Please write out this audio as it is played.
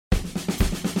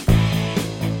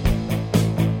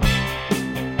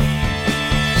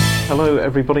Hello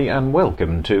everybody and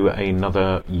welcome to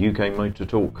another UK Motor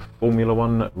Talk Formula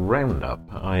One Roundup.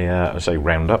 I say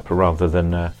Roundup rather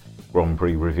than Grand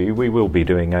Prix review. We will be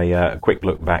doing a quick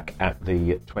look back at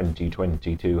the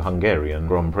 2022 Hungarian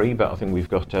Grand Prix, but I think we've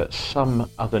got some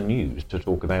other news to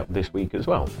talk about this week as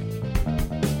well.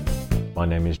 My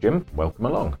name is Jim, welcome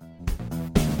along.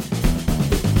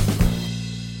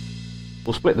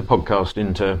 We'll split the podcast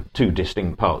into two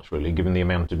distinct parts really, given the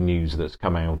amount of news that's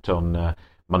come out on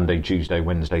Monday, Tuesday,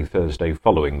 Wednesday, Thursday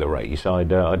following the race.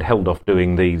 I'd held off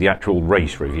doing the actual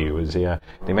race review as the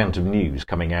amount of news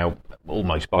coming out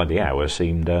almost by the hour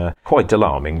seemed quite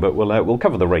alarming. But we'll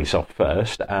cover the race off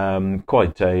first.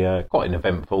 Quite an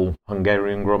eventful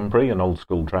Hungarian Grand Prix. An old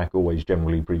school track always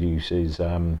generally produces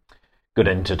good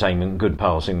entertainment, good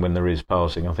passing when there is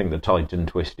passing. I think the tight and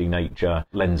twisty nature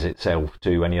lends itself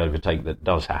to any overtake that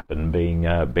does happen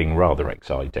being rather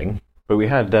exciting. But we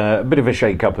had a bit of a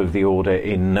shake-up of the order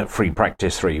in Free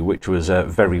Practice 3, which was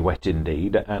very wet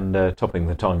indeed, and topping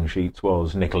the timesheets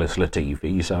was Nicholas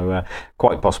Latifi, so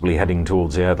quite possibly heading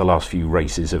towards the last few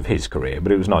races of his career.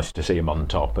 But it was nice to see him on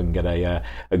top and get a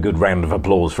good round of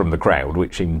applause from the crowd,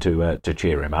 which seemed to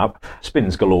cheer him up.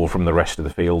 Spins galore from the rest of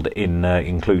the field,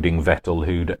 including Vettel,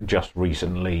 who'd just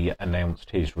recently announced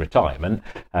his retirement.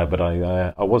 But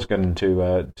I was going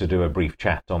to do a brief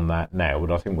chat on that now,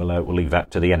 but I think we'll leave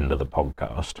that to the end of the podcast.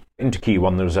 Into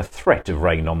Q1 there was a threat of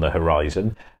rain on the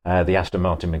horizon, the Aston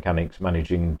Martin mechanics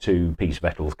managing to piece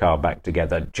Vettel's car back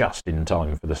together just in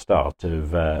time for the start of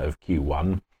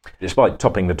Q1. Despite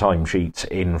topping the timesheets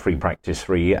in Free Practice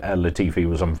 3, Latifi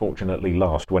was unfortunately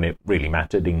last when it really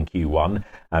mattered in Q1,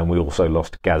 and we also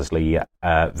lost Gasly,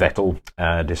 Vettel,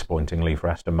 disappointingly for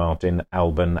Aston Martin,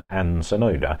 Albon and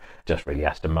Tsunoda. Just really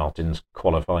Aston Martin's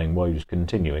qualifying woes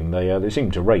continuing. They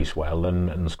seem to race well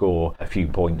and score a few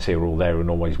points here or there and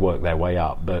always work their way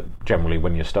up, but generally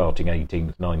when you're starting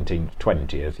 18th, 19th,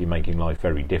 20th, you're making life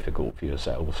very difficult for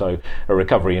yourself. So a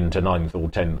recovery into 9th or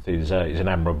 10th is an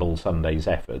admirable Sunday's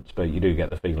effort. But you do get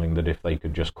the feeling that if they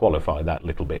could just qualify that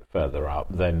little bit further up,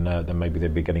 then maybe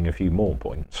they'd be getting a few more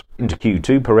points. Into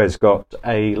Q2, Perez got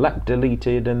a lap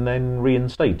deleted and then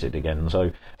reinstated again.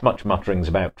 So much mutterings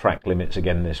about track limits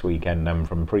again this weekend and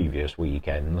from previous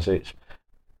weekends.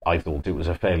 I thought it was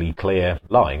a fairly clear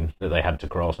line that they had to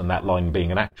cross, and that line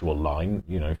being an actual line,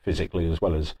 physically as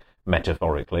well as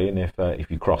metaphorically, and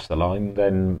if you cross the line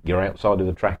then you're outside of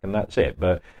the track and that's it.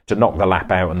 But to knock the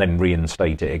lap out and then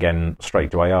reinstate it again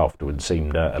straight away afterwards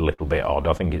seemed a little bit odd.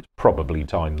 I think it's probably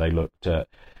time they looked at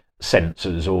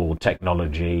sensors or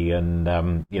technology and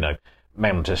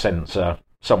mount a sensor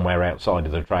somewhere outside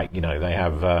of the track. They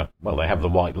have the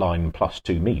white line plus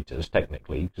 2 meters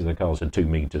technically, because the cars are 2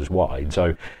 meters wide,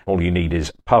 so all you need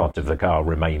is part of the car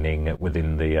remaining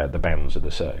within the bounds of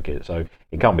the circuit. So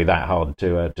it can't be that hard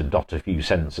to dot a few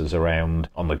sensors around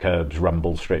on the curbs,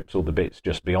 rumble strips, or the bits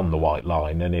just beyond the white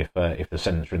line, and if the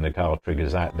sensor in the car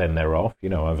triggers that, then they're off.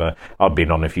 I've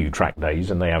been on a few track days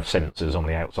and they have sensors on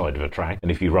the outside of a track, and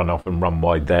if you run off and run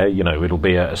wide there, it'll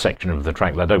be a section of the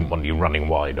track they don't want you running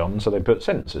wide on, so they put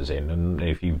sensors in, and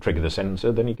if you trigger the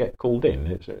sensor then you get called in.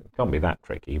 It can't be that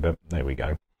tricky, but there we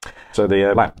go. So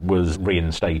the lap was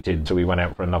reinstated, so we went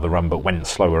out for another run but went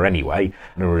slower anyway,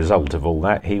 and as a result of all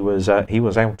that he was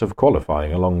out of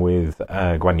qualifying along with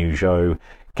Guan Yu Zhou,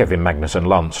 Kevin Magnussen,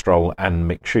 Lance Stroll and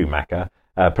Mick Schumacher.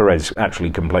 Perez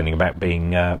actually complaining about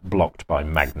being blocked by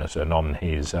Magnussen on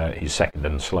his second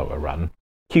and slower run.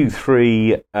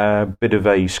 Q3, a bit of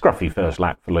a scruffy first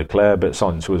lap for Leclerc, but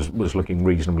Sainz was looking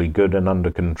reasonably good and under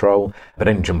control. But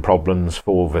engine problems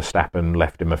for Verstappen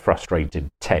left him a frustrated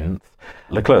 10th.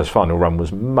 Leclerc's final run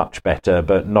was much better,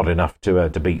 but not enough to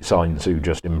beat Sainz, who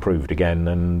just improved again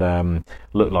and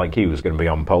looked like he was going to be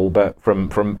on pole. But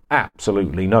from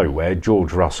absolutely nowhere,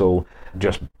 George Russell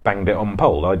just banged it on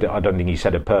pole. I don't think he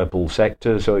said a purple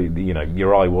sector, so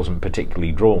your eye wasn't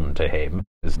particularly drawn to him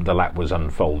as the lap was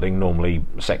unfolding. Normally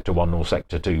sector 1 or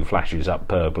sector 2 flashes up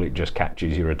purple, it just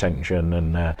catches your attention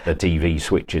and the TV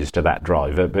switches to that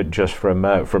driver, but just from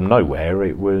nowhere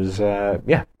it was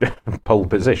pole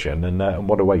position, and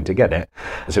what a way to get it.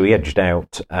 So he edged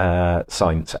out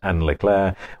Sainz and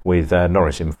Leclerc, with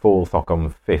Norris in 4th,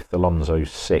 Ocon 5th, Alonso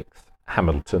 6th,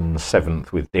 Hamilton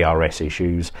 7th with DRS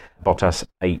issues, Bottas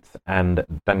 8th and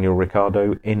Daniel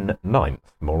Ricciardo in 9th.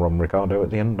 More on Ricciardo at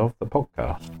the end of the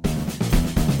podcast.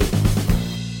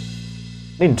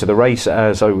 Into the race,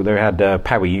 so they had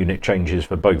power unit changes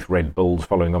for both Red Bulls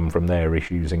following on from their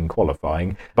issues in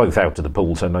qualifying. Both out of the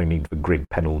pool, so no need for grid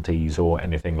penalties or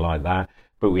anything like that.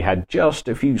 but we had just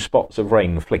a few spots of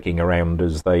rain flicking around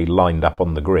as they lined up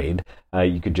on the grid.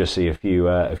 You could just see a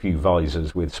few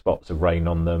visors with spots of rain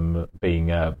on them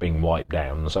being wiped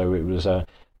down. So it was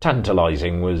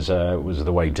tantalising was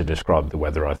the way to describe the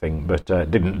weather, I think, but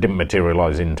didn't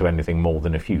materialise into anything more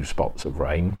than a few spots of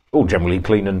rain. All generally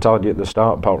clean and tidy at the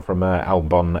start, apart from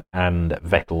Albon and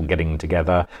Vettel getting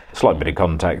together. Slight bit of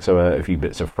contact, so a few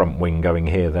bits of front wing going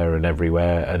here, there and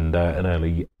everywhere, and an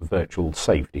early virtual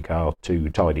safety car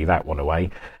to tidy that one away.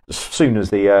 As soon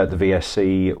as the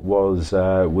VSC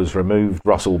was removed,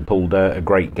 Russell pulled a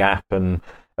great gap and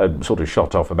sort of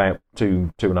shot off about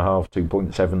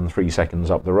 2.5, 3 seconds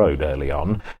up the road early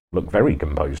on. Looked very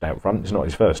composed out front. It's not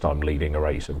his first time leading a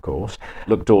race, of course.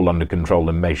 Looked all under control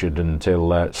and measured until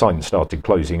Sainz started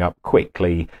closing up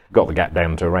quickly. Got the gap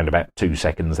down to around about 2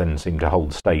 seconds, then seemed to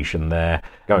hold station there.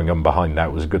 Going on behind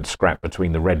that was a good scrap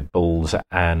between the Red Bulls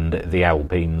and the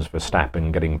Alpines.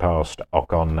 Verstappen getting past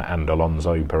Ocon and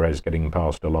Alonso. Perez getting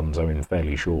past Alonso in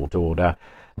fairly short order.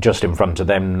 Just in front of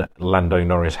them, Lando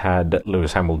Norris had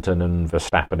Lewis Hamilton and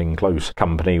Verstappen in close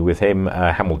company with him.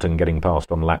 Hamilton getting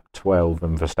past on lap 12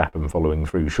 and Verstappen following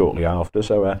through shortly after.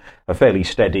 So a fairly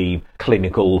steady,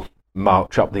 clinical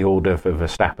march up the order for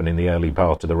Verstappen in the early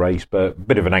part of the race, but a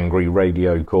bit of an angry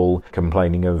radio call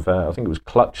complaining of, I think it was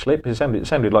clutch slip. It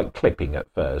sounded like clipping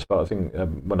at first, but I think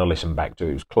when I listened back to it,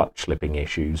 it was clutch slipping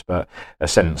issues, but a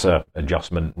sensor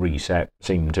adjustment reset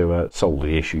seemed to solve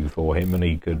the issue for him, and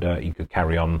he could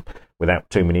carry on without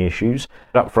too many issues.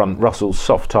 But up front, Russell's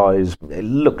soft tyres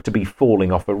looked to be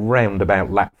falling off around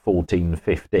about lap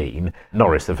 14-15.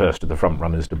 Norris, the first of the front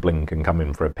runners to blink and come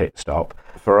in for a pit stop.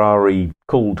 Ferrari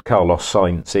called Carlos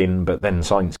Sainz in, but then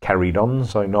Sainz carried on,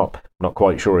 so not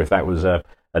quite sure if that was a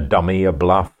dummy, a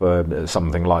bluff,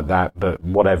 something like that, but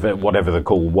whatever the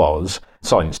call was,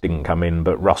 Sainz didn't come in,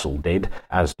 but Russell did,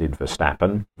 as did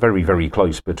Verstappen. Very, very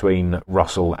close between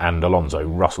Russell and Alonso.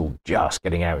 Russell just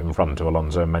getting out in front of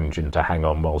Alonso, managing to hang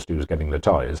on whilst he was getting the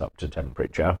tyres up to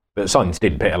temperature. But Sainz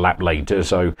did pit a lap later,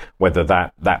 so whether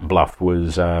that bluff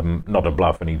was not a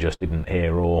bluff and he just didn't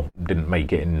hear or didn't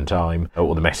make it in time,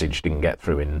 or the message didn't get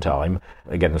through in time.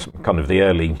 Again, it's kind of the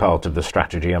early part of the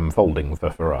strategy unfolding for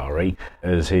Ferrari,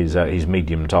 as his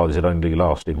medium tyres had only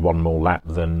lasted one more lap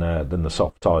than the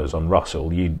soft tyres on Russell.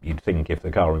 You'd think if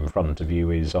the car in front of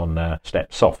you is on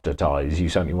step softer tyres, you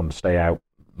certainly want to stay out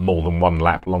more than one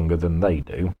lap longer than they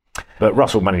do. But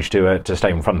Russell managed to stay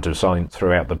in front of Sainz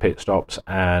throughout the pit stops,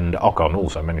 and Ocon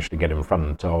also managed to get in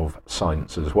front of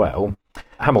Sainz as well.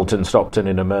 Hamilton stopped and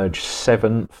emerged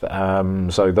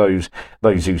 7th, so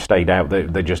those who stayed out,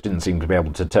 they just didn't seem to be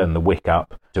able to turn the wick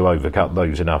up to overcut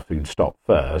those enough who'd stopped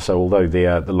first. So although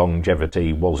the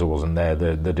longevity was or wasn't there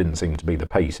didn't seem to be the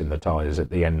pace in the tyres at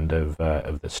the end of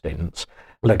the stints.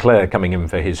 Leclerc coming in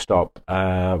for his stop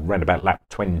round about lap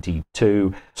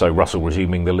 22, so Russell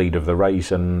resuming the lead of the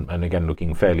race and again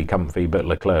looking fairly comfy, but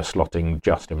Leclerc slotting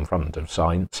just in front of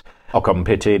Sainz. Ocon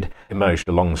pitted, emerged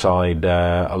alongside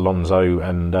Alonso,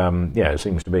 and it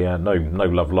seems to be no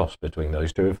love lost between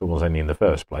those two, if there was any in the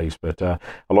first place. But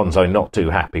Alonso not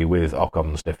too happy with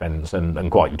Ocon's defence,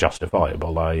 and quite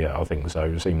justifiable, I think so.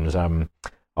 It seems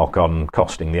Ocon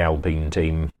costing the Alpine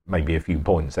team maybe a few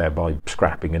points there by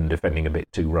scrapping and defending a bit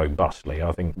too robustly.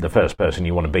 I think the first person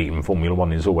you want to beat in Formula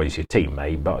One is always your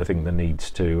teammate, but I think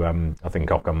I think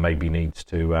Ocon maybe needs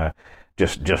to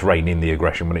just rein in the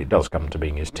aggression when it does come to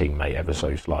being his teammate ever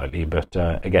so slightly. But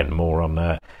again, more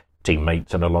on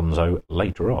teammates and Alonso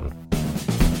later on.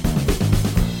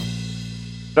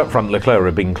 Up front, Leclerc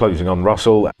had been closing on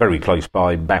Russell, very close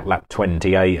by, back lap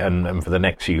 28, and for the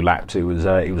next few laps it was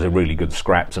a really good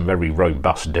scrap, some very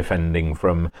robust defending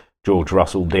from George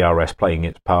Russell, DRS playing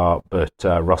its part, but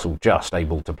Russell just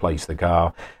able to place the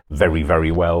car very,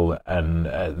 very well, and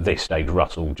at this stage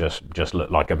Russell just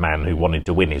looked like a man who wanted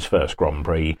to win his first Grand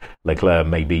Prix. Leclerc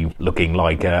maybe looking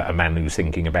like a man who's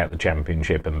thinking about the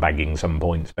championship and bagging some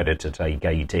points, better to take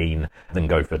 18 than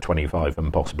go for 25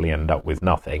 and possibly end up with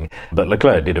nothing. But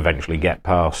Leclerc did eventually get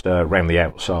past round the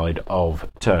outside of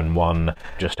turn 1,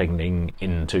 just heading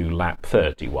into lap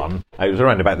 31. It was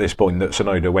around about this point that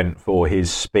Tsunoda went for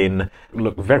his spin.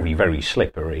 Looked very, very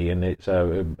slippery, and it's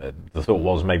the thought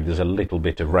was maybe there's a little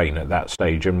bit of rain at that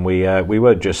stage, and we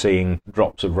were just seeing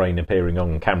drops of rain appearing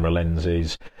on camera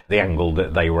lenses. The angle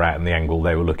that they were at and the angle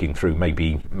they were looking through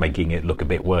maybe making it look a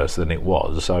bit worse than it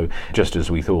was. So just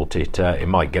as we thought it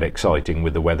might get exciting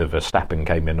with the weather, Verstappen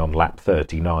came in on lap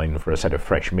 39 for a set of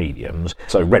fresh mediums.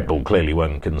 So Red Bull clearly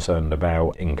weren't concerned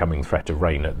about incoming threat of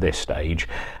rain at this stage.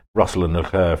 Russell and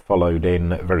Leclerc followed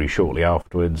in very shortly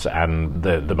afterwards, and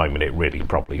the moment it really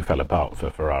properly fell apart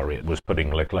for Ferrari, it was putting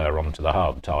Leclerc onto the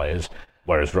hard tyres.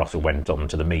 whereas Russell went on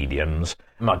to the mediums.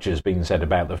 Much has been said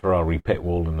about the Ferrari pit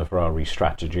wall and the Ferrari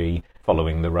strategy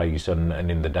following the race and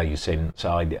in the days since.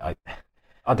 I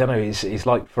don't know, it's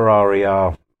like Ferrari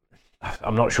are,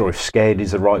 I'm not sure if scared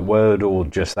is the right word, or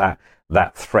just that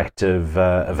threat of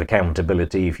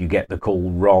accountability if you get the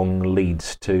call wrong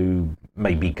leads to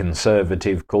maybe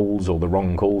conservative calls, or the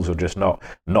wrong calls, or just not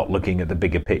looking at the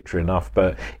bigger picture enough.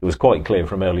 But it was quite clear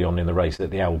from early on in the race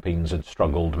that the Alpines had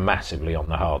struggled massively on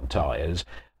the hard tyres.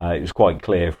 It was quite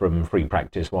clear from free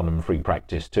practice 1 and free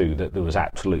practice 2 that there was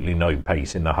absolutely no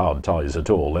pace in the hard tyres at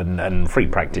all. And free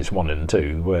practice 1 and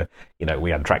 2 were,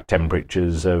 we had track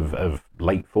temperatures of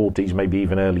late 40s, maybe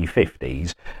even early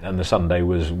 50s. And the Sunday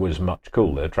was much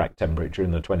cooler, track temperature in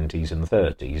the 20s and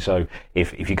 30s. So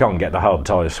if you can't get the hard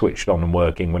tyres switched on and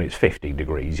working when it's 50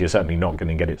 degrees, you're certainly not going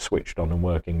to get it switched on and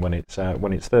working when it's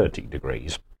 30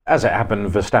 degrees. As it happened,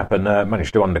 Verstappen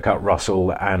managed to undercut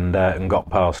Russell and got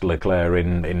past Leclerc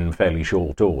in fairly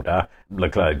short order.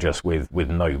 Leclerc just with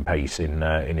no pace in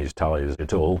his tyres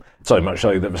at all. So much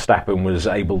so that Verstappen was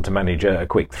able to manage a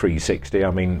quick 360.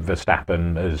 I mean,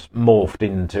 Verstappen has morphed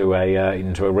into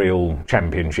a real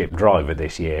championship driver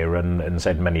this year, and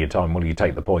said many a time, well, you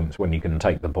take the points when you can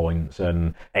take the points,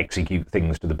 and execute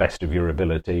things to the best of your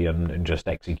ability, and just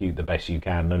execute the best you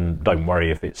can, and don't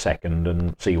worry if it's second,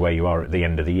 and see where you are at the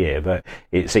end of the year. But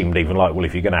it seemed even like, well,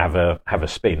 if you're going to have a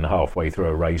spin halfway through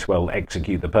a race, well,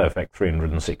 execute the perfect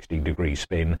 360-degree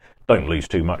spin. Don't lose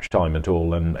too much time at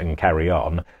all, and carry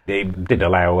on. It did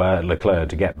allow Leclerc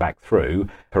to get back through.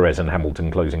 Perez and Hamilton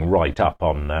closing right up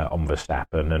on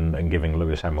Verstappen, and giving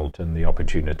Lewis Hamilton the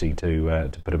opportunity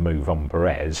to put a move on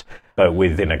Perez. But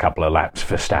within a couple of laps,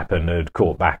 Verstappen had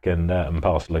caught back and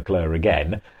passed Leclerc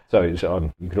again. So it's,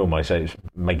 you could almost say it's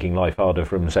making life harder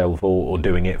for himself, or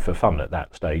doing it for fun at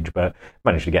that stage. But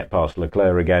managed to get past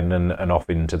Leclerc again and off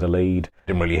into the lead.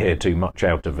 Didn't really hear too much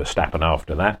out of Verstappen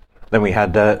after that. Then we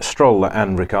had Stroll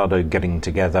and Ricciardo getting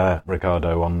together.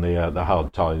 Ricciardo on the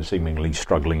hard tyres, seemingly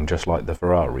struggling just like the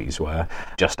Ferraris were.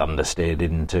 Just understeered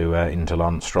into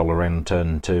Lance Stroll around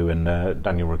turn 2, and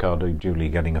Daniel Ricciardo duly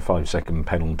getting a 5-second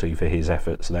penalty for his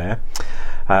efforts there.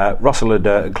 Russell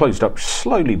had closed up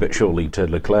slowly but surely to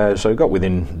Leclerc, so got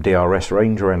within DRS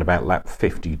range around about lap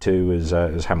 52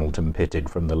 as Hamilton pitted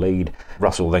from the lead.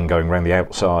 Russell then going around the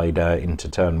outside into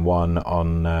turn 1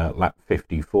 on lap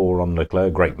 54 on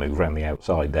Leclerc. Great move around the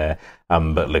outside there,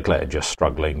 but Leclerc just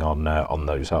struggling on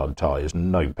those hard tyres.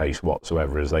 No pace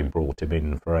whatsoever as they brought him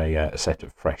in for a set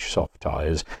of fresh soft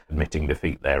tyres, admitting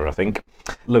defeat there, I think.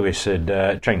 Lewis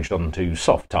had changed onto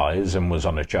soft tyres and was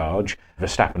on a charge.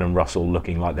 Verstappen and Russell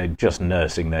looking like they're just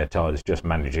nursing their tyres, just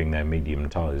managing their medium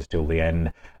tyres till the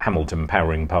end. Hamilton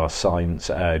powering past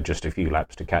Sainz, just a few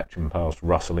laps to catch and past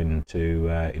Russell into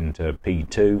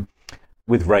P2.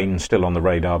 With rain still on the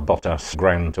radar, Bottas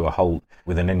ground to a halt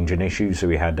with an engine issue, so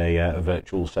we had a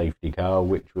virtual safety car,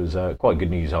 which was quite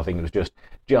good news. I think it was just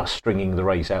stringing the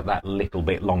race out that little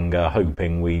bit longer,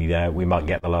 hoping we might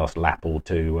get the last lap or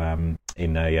two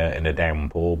in a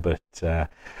downpour. But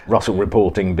Russell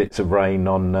reporting bits of rain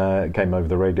came over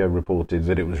the radio, reported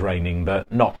that it was raining, but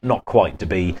not quite to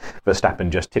be.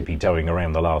 Verstappen just tippy-toeing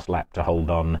around the last lap to hold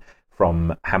on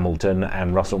from Hamilton,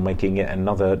 and Russell making it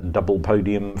another double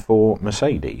podium for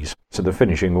Mercedes. So the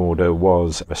finishing order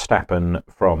was Verstappen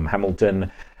from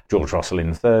Hamilton, George Russell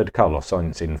in third, Carlos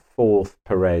Sainz in fourth,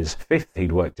 Perez fifth.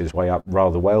 He'd worked his way up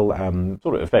rather well.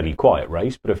 Sort of a fairly quiet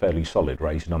race, but a fairly solid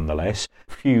race nonetheless.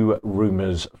 Few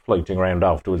rumours floating around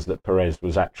afterwards that Perez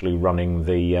was actually running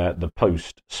the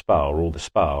post-Spa, or the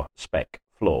Spa spec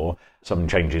floor. Some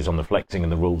changes on the flexing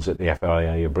and the rules that the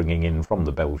FIA are bringing in from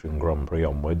the Belgian Grand Prix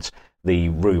onwards. The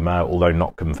rumour, although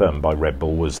not confirmed by Red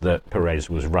Bull, was that Perez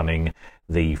was running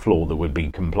the floor that would be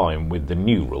compliant with the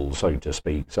new rules, so to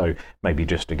speak. So maybe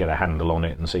just to get a handle on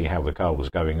it and see how the car was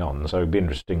going on. So it'd be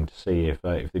interesting to see if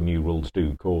the new rules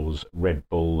do cause Red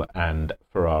Bull and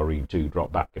Ferrari to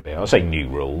drop back a bit. I say new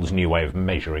rules, new way of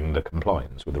measuring the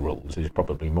compliance with the rules is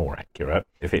probably more accurate.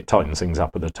 If it tightens things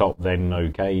up at the top, then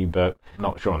okay, but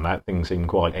not sure on that. Things seem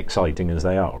quite exciting as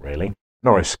they are, really.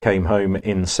 Norris came home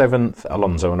in 7th,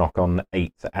 Alonso and Ocon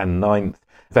 8th and 9th.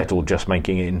 Vettel just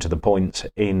making it into the points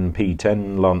in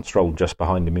P10, Lance Stroll just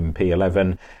behind him in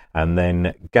P11, and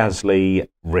then Gasly,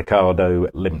 Ricciardo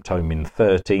limped home in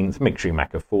 13th, Mick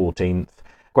Schumacher 14th,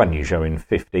 Guan Yu Zhou in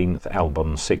 15th,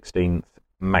 Albon 16th,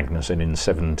 Magnussen in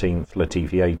 17th,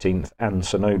 Latifi 18th, and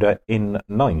Tsunoda in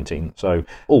 19th. So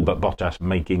all but Bottas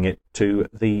making it to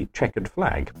the checkered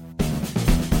flag.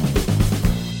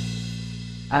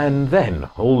 And then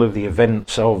all of the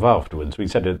events of afterwards. We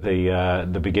said at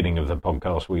the beginning of the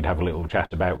podcast we'd have a little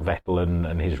chat about Vettel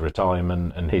and his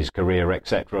retirement and his career,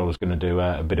 etc. I was going to do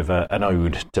a bit of an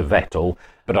ode to Vettel,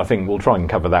 but I think we'll try and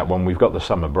cover that one. We've got the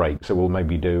summer break, so we'll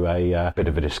maybe do a bit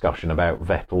of a discussion about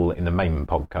Vettel in the main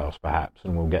podcast, perhaps,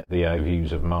 and we'll get the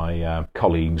views of my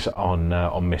colleagues on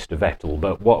Mr. Vettel.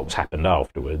 But what's happened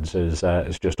afterwards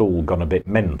has just all gone a bit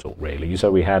mental, really.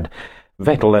 So we had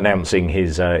Vettel announcing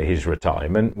his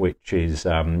retirement, which is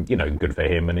good for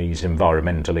him, and his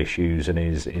environmental issues and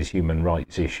his human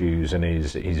rights issues and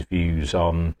his views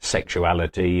on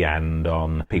sexuality and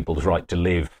on people's right to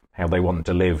live how they want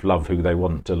to live, love who they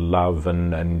want to love,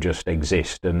 and just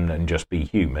exist and just be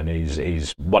human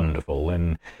is wonderful.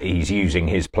 And he's using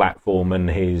his platform and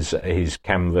his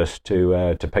canvas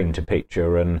to paint a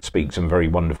picture and speak some very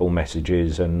wonderful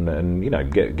messages and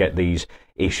get these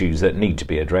issues that need to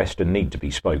be addressed and need to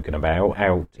be spoken about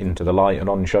out into the light and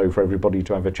on show for everybody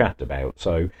to have a chat about.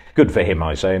 So good for him,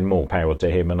 I say, and more power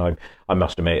to him. And I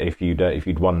must admit, if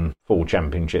you'd won 4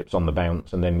 championships on the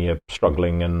bounce and then you're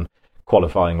struggling and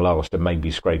qualifying last and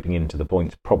maybe scraping into the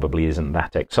points, probably isn't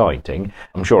that exciting.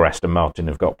 I'm sure Aston Martin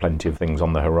have got plenty of things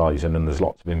on the horizon, and there's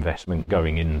lots of investment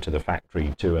going into the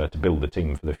factory to build the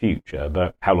team for the future.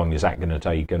 But how long is that going to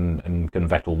take, and can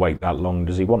Vettel wait that long?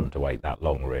 Does he want to wait that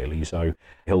long, really? So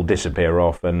he'll disappear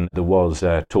off, and there was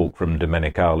talk from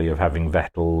Domenicali of having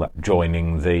Vettel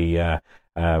joining the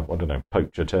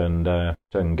poacher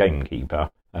turned gamekeeper.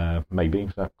 Maybe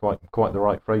is that quite the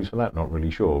right phrase for that? Not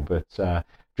really sure, but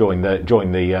join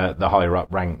the higher up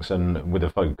ranks, and with a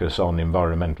focus on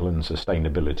environmental and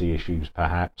sustainability issues,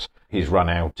 perhaps. His run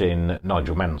out in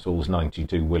Nigel Mansell's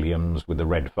 92 Williams with the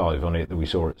red 5 on it that we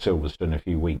saw at Silverstone a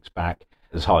few weeks back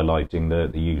as highlighting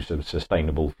the use of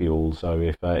sustainable fuel. So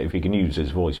if he can use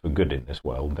his voice for good in this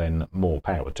world, then more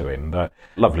power to him. But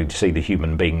lovely to see the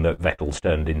human being that Vettel's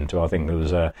turned into. I think there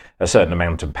was a certain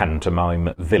amount of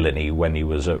pantomime villainy when he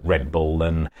was at Red Bull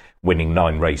and winning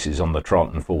 9 races on the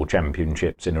trot and 4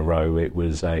 championships in a row. It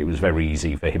was very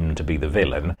easy for him to be the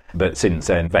villain. But since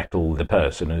then, Vettel, the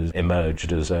person, has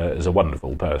emerged as a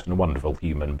wonderful person, a wonderful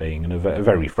human being, and a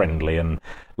very friendly and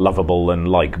lovable and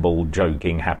likeable,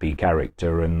 joking, happy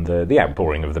character. And the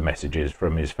outpouring of the messages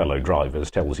from his fellow drivers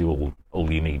tells you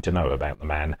all you need to know about the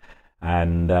man.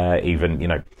 And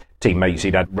even teammates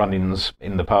he'd had run-ins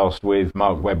in the past with,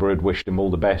 Mark Webber had wished him all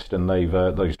the best, and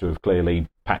those two have clearly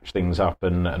patched things up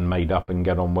and made up and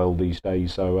get on well these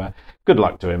days. So good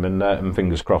luck to him, and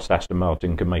fingers crossed Aston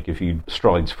Martin can make a few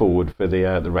strides forward for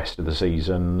the rest of the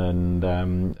season,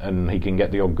 and he can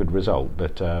get the odd good result.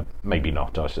 But maybe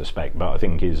not, I suspect. But I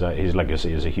think his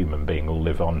legacy as a human being will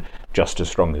live on just as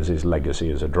strong as his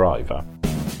legacy as a driver.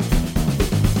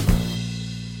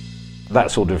 That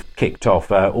sort of kicked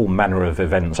off all manner of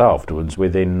events afterwards.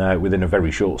 Within a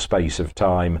very short space of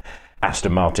time,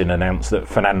 Aston Martin announced that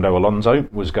Fernando Alonso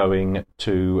was going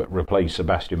to replace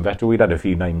Sebastian Vettel. We'd had a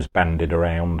few names bandied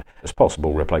around as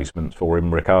possible replacements for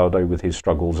him. Ricciardo, with his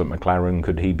struggles at McLaren,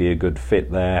 could he be a good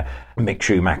fit there? Mick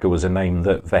Schumacher was a name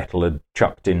that Vettel had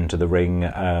chucked into the ring.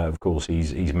 Of course,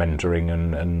 he's mentoring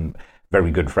and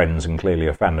very good friends, and clearly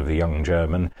a fan of the young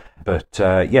German. But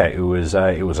it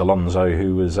was Alonso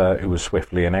who was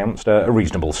swiftly announced. A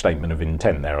reasonable statement of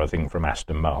intent there, I think, from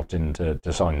Aston Martin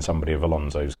to sign somebody of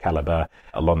Alonso's calibre.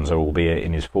 Alonso, albeit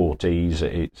in his 40s,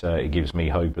 it gives me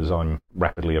hope as I'm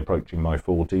rapidly approaching my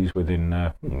 40s within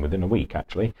a week,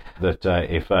 actually, that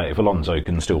if Alonso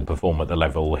can still perform at the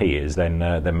level he is, then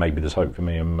maybe there's hope for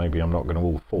me, and maybe I'm not going to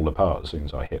all fall apart as soon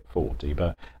as I hit 40.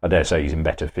 But I dare say he's in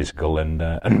better physical and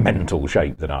mental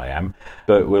shape than I am.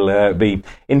 But will be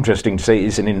interesting to see.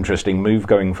 It's an interesting move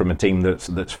going from a team that's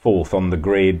 4th on the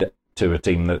grid to a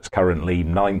team that's currently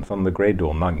 9th on the grid,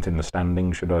 or 9th in the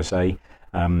standing, should I say.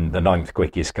 The 9th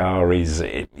quickest car is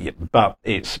it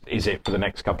for the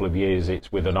next couple of years?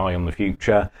 It's with an eye on the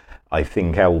future. I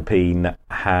think Alpine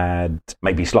had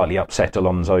maybe slightly upset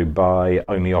Alonso by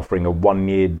only offering a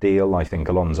 1-year deal. I think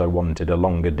Alonso wanted a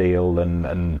longer deal,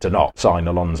 and to not sign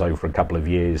Alonso for a couple of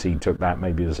years, he took that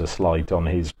maybe as a slight on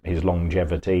his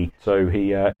longevity. So he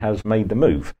has made the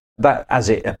move. That, as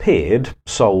it appeared,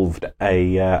 solved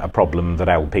a problem that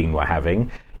Alpine were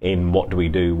having. In what do we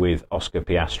do with Oscar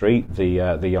Piastri,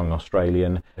 the young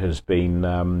Australian, has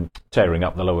been tearing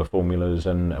up the lower formulas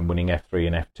and winning F3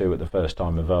 and F2 at the first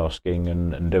time of asking,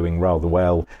 and doing rather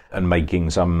well and making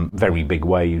some very big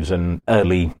waves. And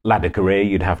early ladder career,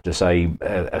 you'd have to say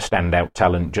a standout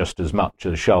talent just as much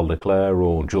as Charles Leclerc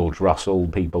or George Russell,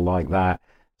 people like that.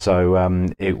 So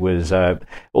it was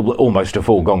almost a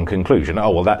foregone conclusion. Oh,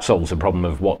 well, that solves the problem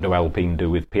of what do Alpine do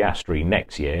with Piastri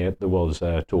next year. There was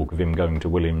talk of him going to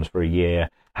Williams for a year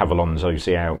have Alonso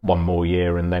see out one more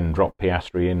year and then drop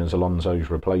Piastri in as Alonso's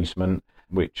replacement,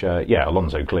 which,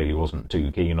 Alonso clearly wasn't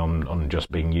too keen on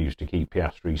just being used to keep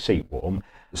Piastri's seat warm.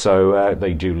 So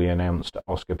they duly announced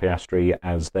Oscar Piastri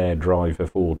as their driver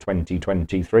for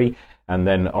 2023. And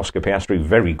then Oscar Piastri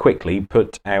very quickly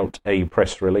put out a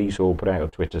press release, or put out a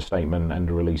Twitter statement and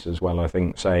a release as well, I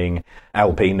think, saying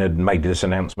Alpine had made this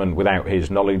announcement without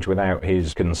his knowledge, without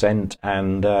his consent,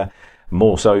 and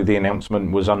more so, the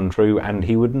announcement was untrue, and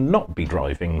he would not be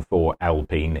driving for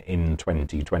Alpine in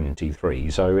 2023.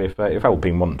 So if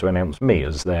Alpine want to announce me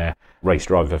as their race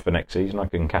driver for next season, I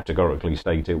can categorically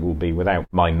state it will be without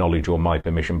my knowledge or my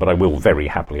permission, but I will very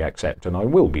happily accept, and I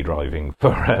will be driving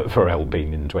for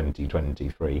Alpine in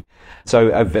 2023. So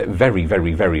a very,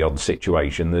 very, very odd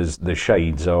situation. There's the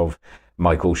shades of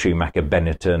Michael Schumacher,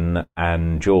 Benetton,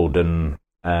 and Jordan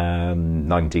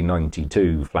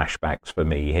 1992 flashbacks for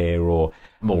me here, or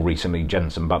more recently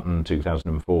Jenson Button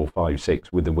 2004, 5,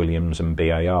 6 with the Williams and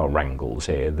BAR wrangles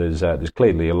here. There's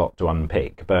clearly a lot to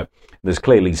unpick, but there's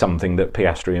clearly something that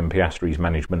Piastri and Piastri's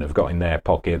management have got in their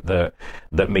pocket that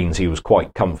means he was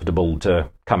quite comfortable to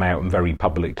come out and very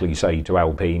publicly say to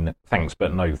Alpine, thanks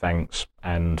but no thanks,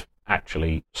 and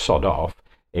actually sod off.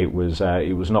 It was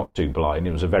not too polite, and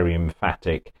it was a very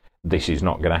emphatic, this is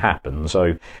not going to happen.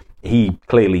 So he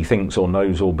clearly thinks or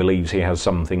knows or believes he has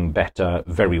something better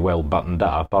very well buttoned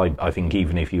up. I think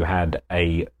even if you had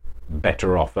a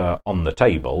better offer on the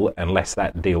table, unless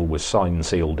that deal was signed,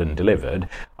 sealed and delivered,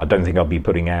 I don't think I'd be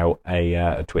putting out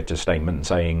a Twitter statement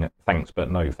saying thanks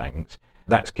but no thanks.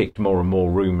 That's kicked more and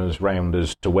more rumours round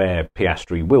as to where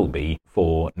Piastri will be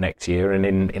for next year, and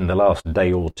in the last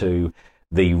day or two,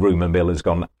 the rumour mill has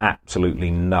gone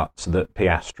absolutely nuts that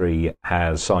Piastri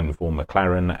has signed for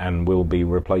McLaren and will be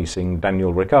replacing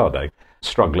Daniel Ricciardo,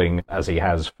 struggling as he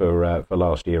has for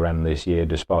last year and this year,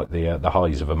 despite the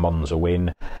highs of a Monza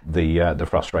win. The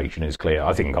frustration is clear,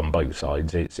 I think, on both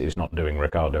sides. It's not doing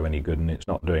Ricciardo any good, and it's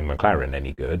not doing McLaren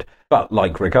any good. But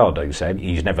like Ricciardo said,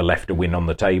 he's never left a win on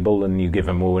the table, and you give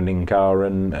him a winning car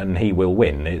and he will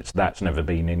win. That's never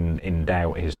been in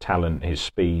doubt. His talent, his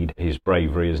speed, his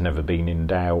bravery has never been in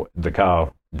doubt. The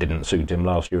car didn't suit him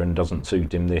last year and doesn't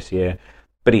suit him this year.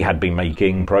 But he had been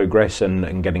making progress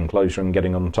and getting closer and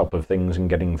getting on top of things and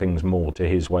getting things more to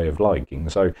his way of liking.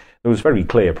 So there was very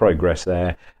clear progress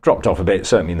there. Dropped off a bit,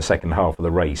 certainly in the second half of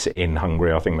the race in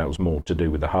Hungary. I think that was more to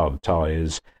do with the hard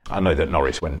tyres. I know that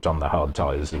Norris went on the hard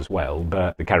tyres as well,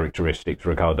 but the characteristics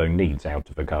Ricciardo needs out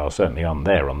of a car certainly aren't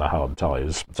there on the hard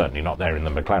tyres. Certainly not there in the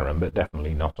McLaren, but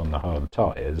definitely not on the hard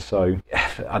tyres. So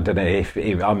I don't know if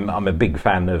I'm a big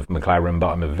fan of McLaren, but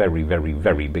I'm a very, very,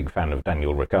 very big fan of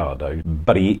Daniel Ricciardo.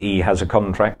 But he has a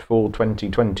contract for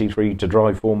 2023 to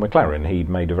drive for McLaren. He'd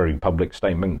made a very public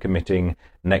statement committing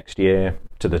next year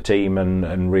to the team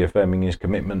and reaffirming his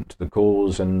commitment to the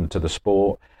cause and to the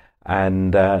sport,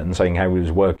 and saying how he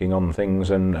was working on things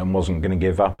and wasn't going to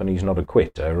give up, and he's not a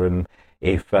quitter. And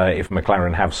if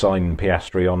McLaren have signed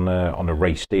Piastri on a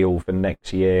race deal for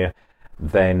next year,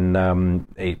 then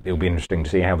it'll be interesting to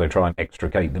see how they try and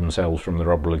extricate themselves from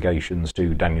their obligations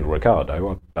to Daniel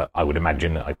Ricciardo. But I would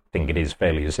imagine, I think it is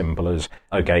fairly as simple as,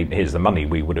 okay, here's the money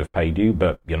we would have paid you,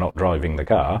 but you're not driving the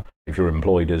car. If you're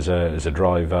employed as a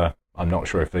driver, I'm not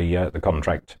sure if the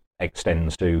contract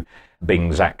extends to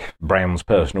being Zach Brown's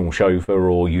personal chauffeur,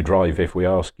 or you drive if we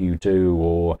ask you to,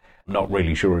 or not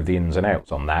really sure of the ins and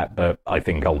outs on that. But I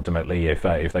think ultimately if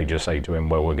they just say to him,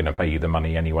 well, we're going to pay you the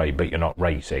money anyway, but you're not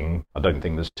racing, I don't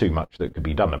think there's too much that could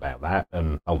be done about that.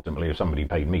 And ultimately, if somebody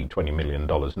paid me $20 million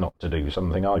not to do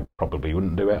something, I probably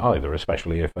wouldn't do it either,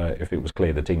 especially if it was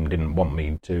clear the team didn't want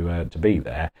me to be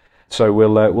there. So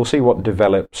we'll see what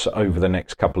develops over the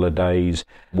next couple of days.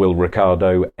 Will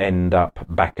Ricciardo end up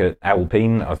back at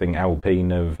Alpine? I think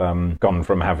Alpine have gone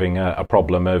from having a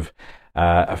problem of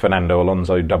a Fernando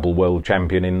Alonso double world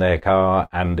champion in their car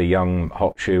and a young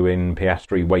hot shoe in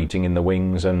Piastri waiting in the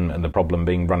wings, and the problem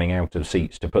being running out of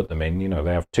seats to put them in. You know,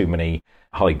 they have too many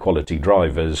high quality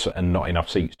drivers and not enough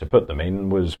seats to put them in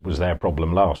was their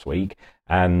problem last week,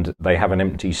 and they have an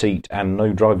empty seat and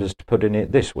no drivers to put in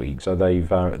it this week. So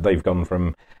they've gone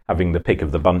from having the pick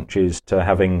of the bunches to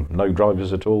having no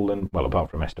drivers at all, and well, apart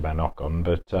from Esteban Ocon,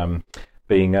 but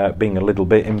being a little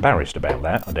bit embarrassed about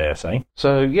that, I dare say.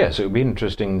 So yes, it'll be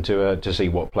interesting to see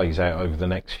what plays out over the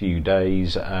next few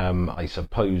days. I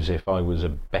suppose if I was a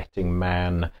betting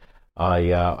man,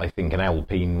 I think an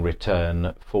Alpine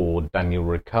return for Daniel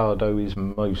Ricciardo is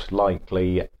most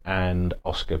likely, and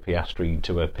Oscar Piastri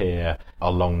to appear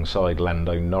alongside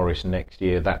Lando Norris next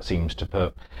year. That seems to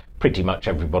put pretty much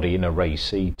everybody in a race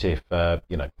seat if,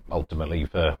 ultimately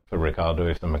for Ricciardo,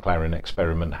 if the McLaren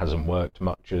experiment hasn't worked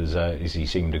much as he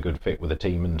seemed a good fit with the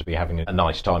team and to be having a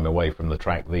nice time away from the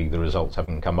track, the results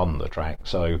haven't come on the track.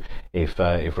 So if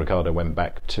Ricciardo went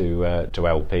back to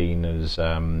Alpine, as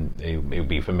he'll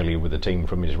be familiar with the team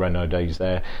from his Renault days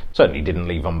there, certainly didn't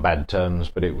leave on bad terms,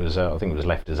 but it was I think it was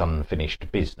left as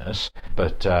unfinished business.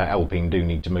 But Alpine do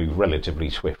need to move relatively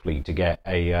swiftly to get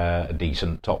a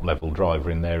decent top level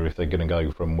driver in there if they're going to go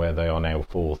from where they are now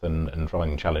fourth and try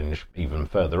and challenge even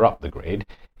further up the grid.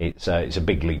 It's a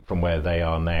big leap from where they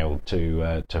are now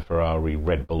to Ferrari,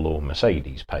 Red Bull or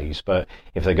Mercedes pace. But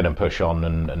if they're going to push on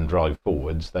and drive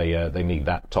forwards, they need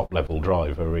that top level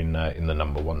driver in the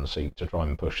number one seat to try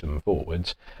and push them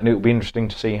forwards. And it will be interesting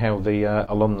to see how the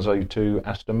Alonso to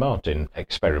Aston Martin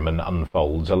experiment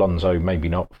unfolds. Alonso maybe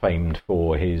not famed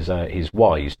for his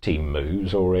wise team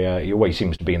moves, or he always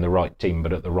seems to be in the right team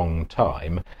but at the wrong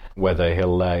time. Whether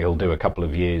he'll do a couple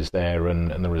of years there and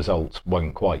the results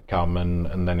won't quite come,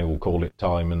 and then he'll call it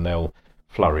time and they'll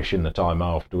flourish in the time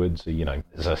afterwards.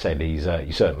 As I said, he's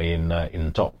certainly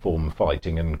in top form,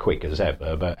 fighting and quick as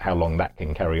ever, but how long that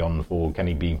can carry on for, can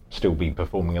he still be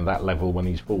performing at that level when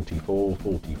he's 44,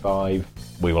 45?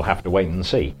 We will have to wait and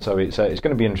see. So it's going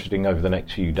to be interesting over the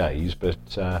next few days, but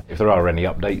if there are any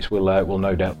updates, we'll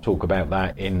no doubt talk about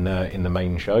that in the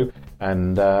main show.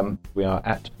 And we are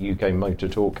at UK Motor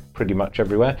Talk pretty much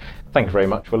everywhere. Thank you very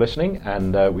much for listening,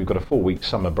 and we've got a 4-week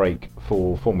summer break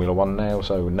for Formula One now,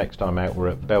 so next time out we're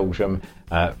at Belgium.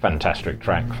 Fantastic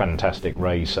track, fantastic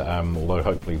race, although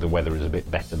hopefully the weather is a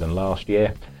bit better than last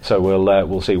year. So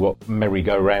we'll see what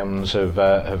merry-go-rounds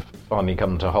have finally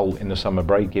come to halt in the summer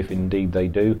break, if indeed they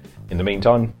do. In the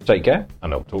meantime, take care,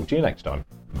 and I'll talk to you next time.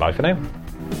 Bye for now.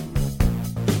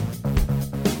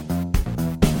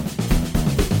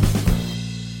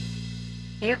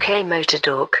 UK Motor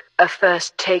Talk, a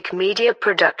First Take Media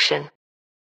production.